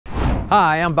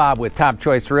Hi, I'm Bob with Top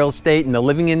Choice Real Estate and the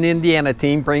Living in Indiana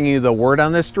team, bringing you the word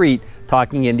on the street,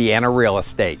 talking Indiana real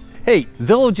estate. Hey,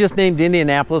 Zillow just named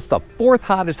Indianapolis the 4th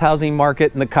hottest housing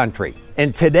market in the country.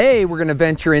 And today we're going to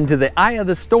venture into the eye of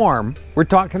the storm. We're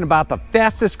talking about the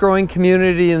fastest growing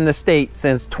community in the state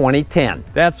since 2010.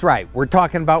 That's right, we're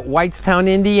talking about Whitestown,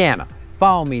 Indiana.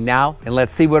 Follow me now and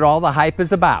let's see what all the hype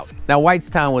is about. Now,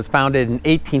 Whitestown was founded in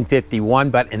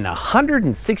 1851, but in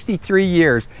 163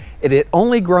 years, it had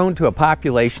only grown to a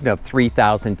population of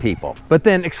 3,000 people. But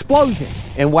then explosion,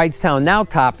 and Whitestown now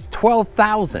tops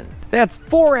 12,000. That's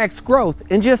 4x growth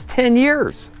in just 10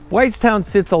 years. Whitestown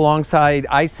sits alongside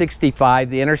I-65,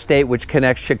 the interstate which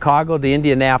connects Chicago to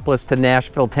Indianapolis to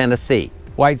Nashville, Tennessee.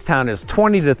 Whitestown is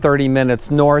 20 to 30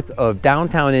 minutes north of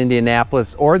downtown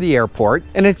Indianapolis or the airport,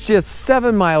 and it's just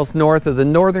 7 miles north of the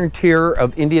northern tier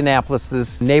of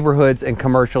Indianapolis's neighborhoods and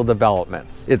commercial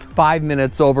developments. It's 5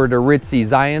 minutes over to ritzy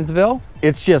Zionsville.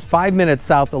 It's just 5 minutes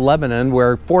south of Lebanon,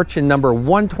 where Fortune number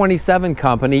 127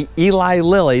 company Eli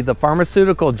Lilly, the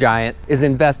pharmaceutical giant, is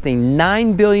investing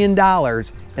 $9 billion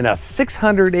in a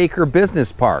 600-acre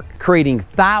business park, creating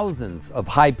thousands of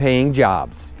high-paying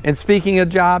jobs. And speaking of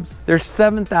jobs, there's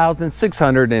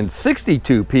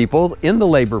 7,662 people in the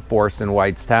labor force in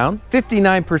Whitestown.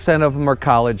 59% of them are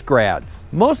college grads.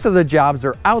 Most of the jobs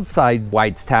are outside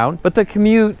Whitestown, but the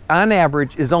commute on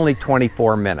average is only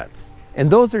 24 minutes. And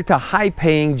those are to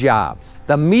high-paying jobs.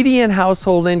 The median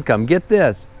household income, get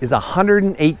this, is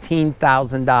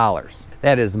 $118,000.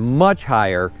 That is much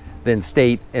higher than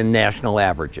state and national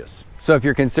averages. So if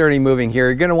you're considering moving here,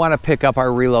 you're going to want to pick up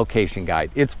our relocation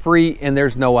guide. It's free and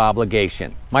there's no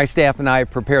obligation. My staff and I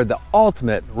have prepared the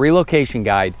ultimate relocation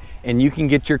guide, and you can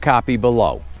get your copy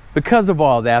below. Because of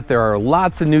all that, there are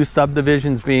lots of new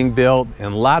subdivisions being built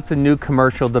and lots of new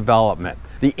commercial development.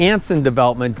 The Anson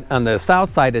development on the south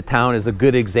side of town is a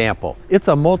good example. It's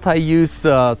a multi-use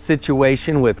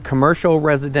situation with commercial,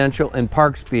 residential, and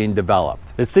parks being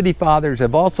developed. The city fathers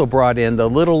have also brought in the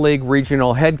Little League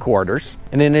regional headquarters,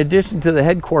 and in addition to the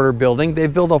headquarter building,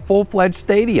 they've built a full-fledged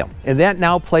stadium, and that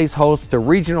now plays host to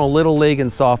regional Little League and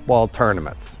softball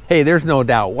tournaments. Hey, there's no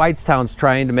doubt Whitestown's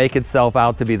trying to make itself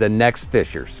out to be the next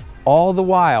Fishers, all the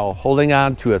while holding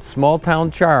on to its small town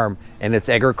charm and its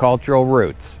agricultural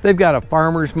roots. They've got a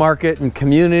farmers market and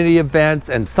community events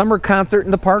and summer concert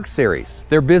in the park series.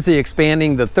 They're busy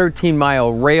expanding the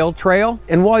 13-mile rail trail,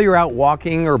 and while you're out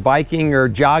walking or biking or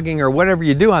jogging or whatever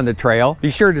you do on the trail, be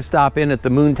sure to stop in at the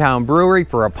Moontown Brewery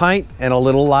for a pint and a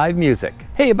little live music.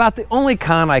 Hey, about the only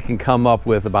con I can come up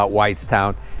with about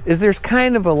Whitestown is there's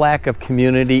kind of a lack of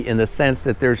community in the sense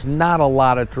that there's not a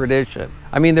lot of tradition.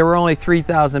 I mean, there were only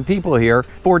 3,000 people here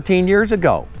 14 years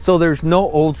ago, so there's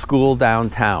no old school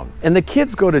downtown. And the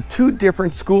kids go to 2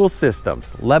 different school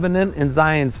systems, Lebanon and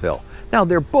Zionsville. Now,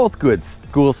 they're both good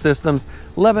school systems.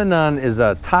 Lebanon is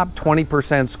a top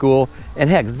 20% school, and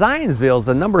heck, Zionsville is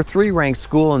the number 3 ranked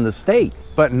school in the state.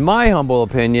 But in my humble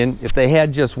opinion, if they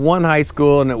had just one high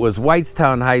school and it was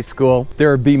Whitestown High School,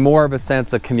 there would be more of a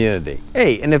sense of community.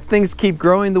 Hey, and if things keep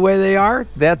growing the way they are,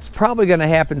 that's probably going to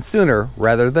happen sooner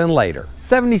rather than later.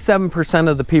 77%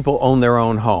 of the people own their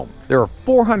own home. There are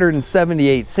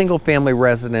 478 single-family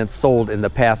residents sold in the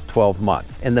past 12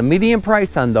 months, and the median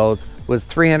price on those was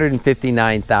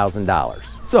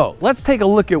 $359,000. So let's take a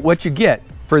look at what you get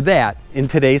for that in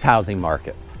today's housing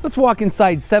market. Let's walk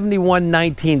inside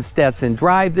 7119 Stetson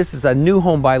Drive. This is a new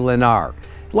home by Lennar.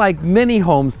 Like many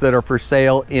homes that are for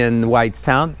sale in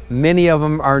Whitestown, many of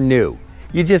them are new.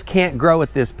 You just can't grow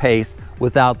at this pace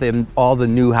without all the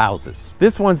new houses.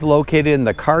 This one's located in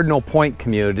the Cardinal Point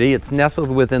community. It's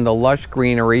nestled within the lush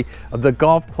greenery of the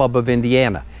Golf Club of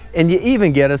Indiana. And you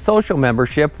even get a social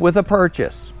membership with a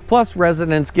purchase. Plus,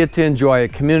 residents get to enjoy a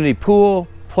community pool,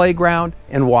 playground,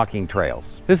 and walking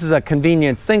trails. This is a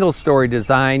convenient single-story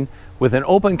design with an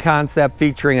open concept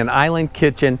featuring an island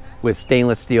kitchen with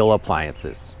stainless steel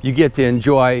appliances. You get to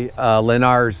enjoy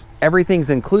Lennar's Everything's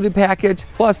Included package,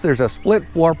 plus there's a split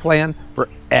floor plan for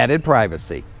added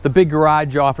privacy. The big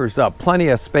garage offers up plenty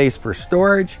of space for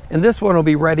storage, and this one will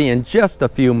be ready in just a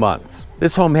few months.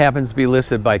 This home happens to be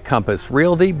listed by Compass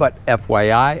Realty, but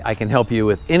FYI, I can help you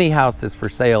with any house that's for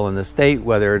sale in the state,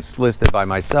 whether it's listed by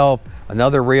myself,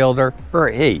 another realtor, or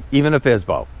hey, even a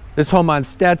FSBO. This home on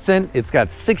Stetson, it's got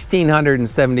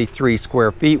 1,673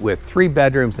 square feet with 3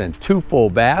 bedrooms and 2 full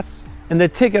baths. and the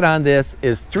ticket on this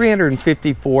is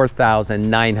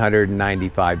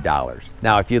 $354,995.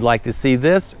 Now, if you'd like to see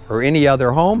this or any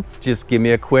other home, just give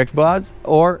me a quick buzz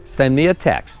or send me a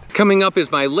text. Coming up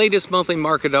is my latest monthly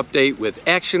market update with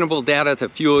actionable data to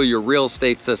fuel your real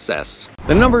estate success.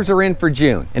 The numbers are in for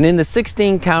June, and in the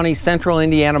 16-county central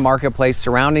Indiana marketplace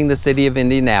surrounding the city of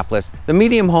Indianapolis, the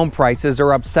median home prices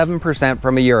are up 7%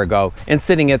 from a year ago and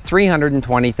sitting at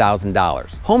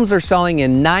 $320,000. Homes are selling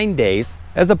in 9 days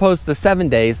as opposed to 7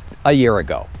 days a year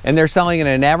ago. And they're selling at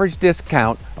an average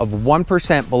discount of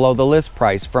 1% below the list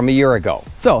price from a year ago.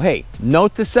 So hey,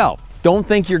 note to self, don't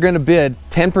think you're gonna bid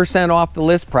 10% off the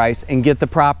list price and get the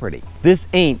property. This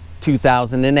ain't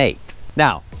 2008.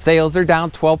 Now, sales are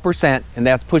down 12%, and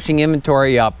that's pushing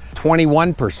inventory up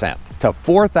 21% to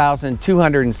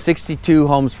 4,262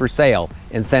 homes for sale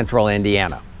in central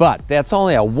Indiana. But that's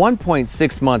only a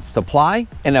 1.6 month supply,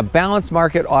 and a balanced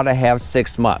market ought to have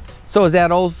 6 months. So as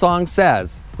that old song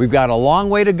says, we've got a long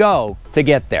way to go to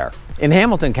get there. In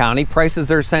Hamilton County, prices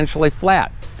are essentially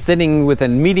flat, sitting with a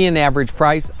median average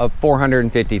price of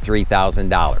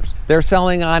 $453,000. They're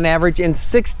selling on average in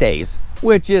 6 days,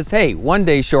 which is, hey, 1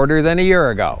 day shorter than a year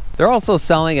ago. They're also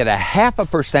selling at a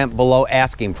 0.5% below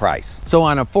asking price. So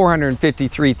on a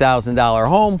 $453,000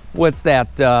 home, what's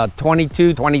that,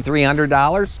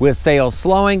 $2,300? With sales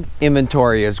slowing,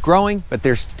 inventory is growing, but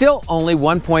there's still only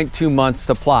 1.2 months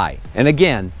supply. And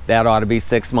again, that ought to be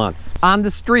 6 months. On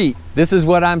the street, this is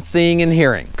what I'm seeing and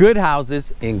hearing. Good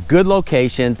houses in good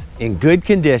locations, in good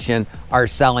condition, are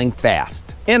selling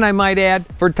fast. And I might add,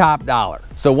 for top dollar.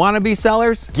 So wanna-be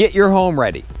sellers, get your home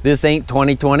ready. This ain't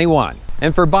 2021.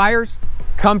 And for buyers,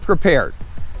 come prepared.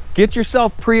 Get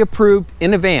yourself pre-approved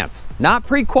in advance. Not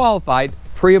pre-qualified,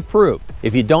 pre-approved.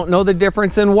 If you don't know the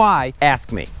difference and why,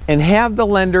 ask me. And have the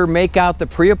lender make out the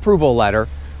pre-approval letter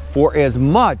for as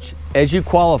much as you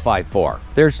qualify for.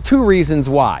 There's 2 reasons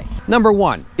why. Number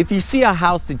 1, if you see a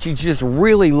house that you just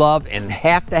really love and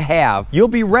have to have, you'll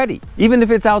be ready. Even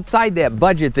if it's outside that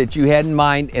budget that you had in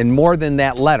mind and more than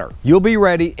that letter, you'll be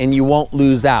ready and you won't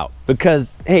lose out.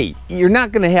 Because, hey, you're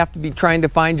not gonna have to be trying to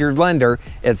find your lender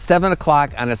at 7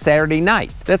 o'clock on a Saturday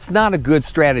night. That's not a good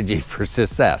strategy for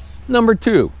success. Number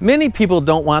 2, many people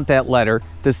don't want that letter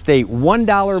to state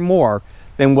 $1 more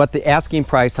than what the asking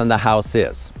price on the house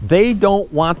is. They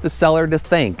don't want the seller to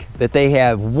think that they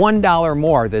have $1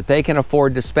 more that they can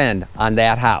afford to spend on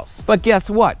that house. But guess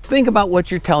what? Think about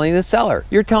what you're telling the seller.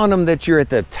 You're telling them that you're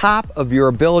at the top of your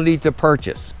ability to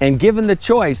purchase. And given the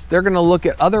choice, they're gonna look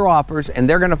at other offers and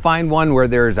they're gonna find one where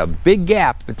there's a big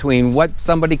gap between what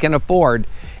somebody can afford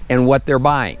and what they're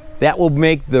buying. That will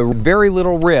make the very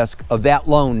little risk of that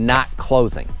loan not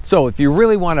closing. So if you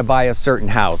really want to buy a certain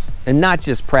house and not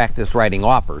just practice writing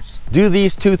offers, do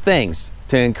these 2 things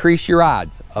to increase your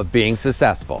odds of being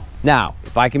successful. Now,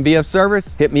 if I can be of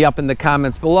service, hit me up in the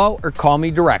comments below or call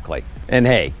me directly. And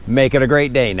hey, make it a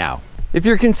great day now. If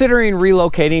you're considering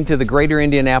relocating to the greater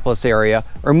Indianapolis area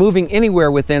or moving anywhere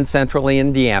within central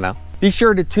Indiana, be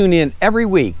sure to tune in every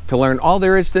week to learn all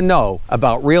there is to know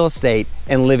about real estate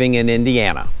and living in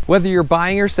Indiana. Whether you're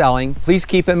buying or selling, please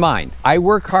keep in mind, I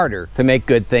work harder to make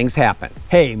good things happen.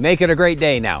 Hey, make it a great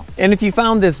day now. And if you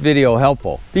found this video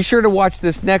helpful, be sure to watch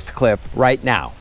this next clip right now.